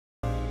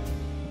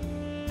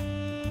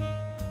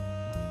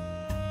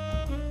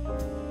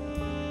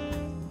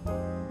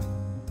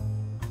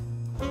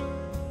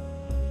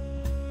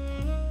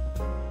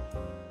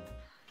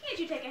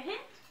take a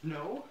hint?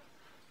 No.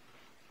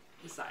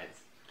 Besides,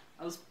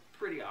 that was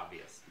pretty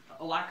obvious.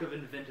 A lack of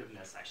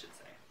inventiveness, I should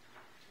say.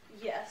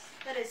 Yes,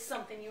 that is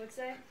something you would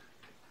say.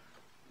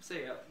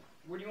 Say,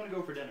 where do you want to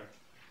go for dinner?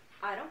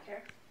 I don't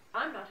care.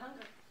 I'm not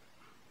hungry.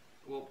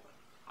 Well,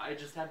 I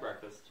just had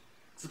breakfast.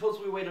 Suppose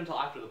we wait until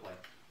after the play.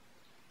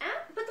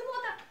 But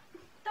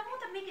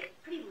won't that make it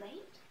pretty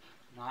late?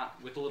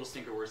 Not with the little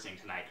stinker we're seeing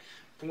tonight.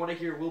 From what I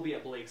hear, we'll be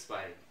at Blake's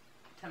by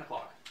 10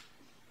 o'clock.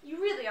 You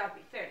really ought to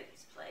be fair to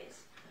these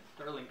plays.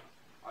 Darling,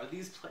 are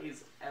these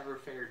plays ever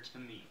fair to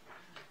me?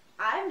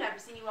 I've never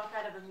seen you walk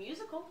out of a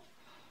musical.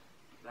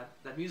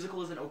 That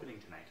musical isn't opening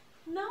tonight.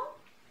 No?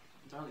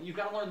 Darling, you've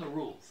got to learn the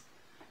rules.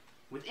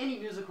 With any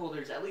musical,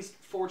 there's at least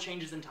 4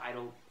 changes in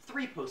title,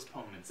 3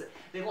 postponements.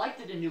 They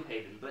liked it in New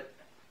Haven, but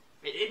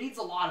it needs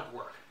a lot of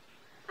work.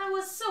 I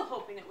was so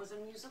hoping it was a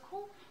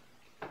musical.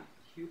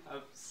 You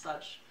have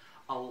such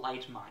a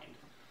light mind.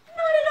 Not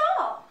at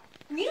all.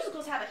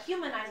 Musicals have a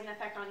humanizing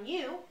effect on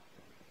you.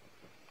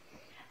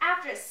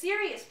 After a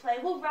serious play,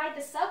 we'll ride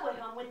the subway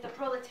home with the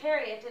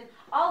proletariat and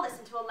I'll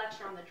listen to a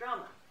lecture on the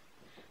drama.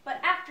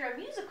 But after a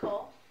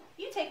musical,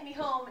 you take me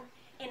home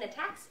in a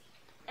taxi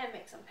and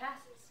make some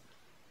passes.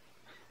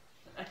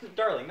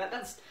 Darling,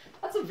 that's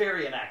a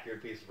very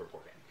inaccurate piece of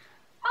reporting.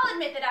 I'll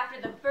admit that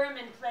after the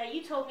Berman play,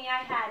 you told me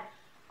I had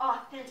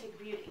authentic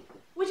beauty,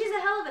 which is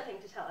a hell of a thing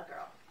to tell a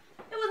girl.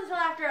 It wasn't until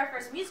after our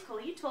first musical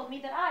you told me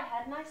that I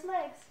had nice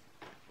legs.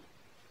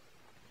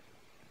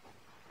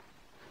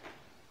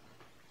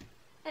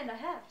 And I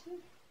have, too.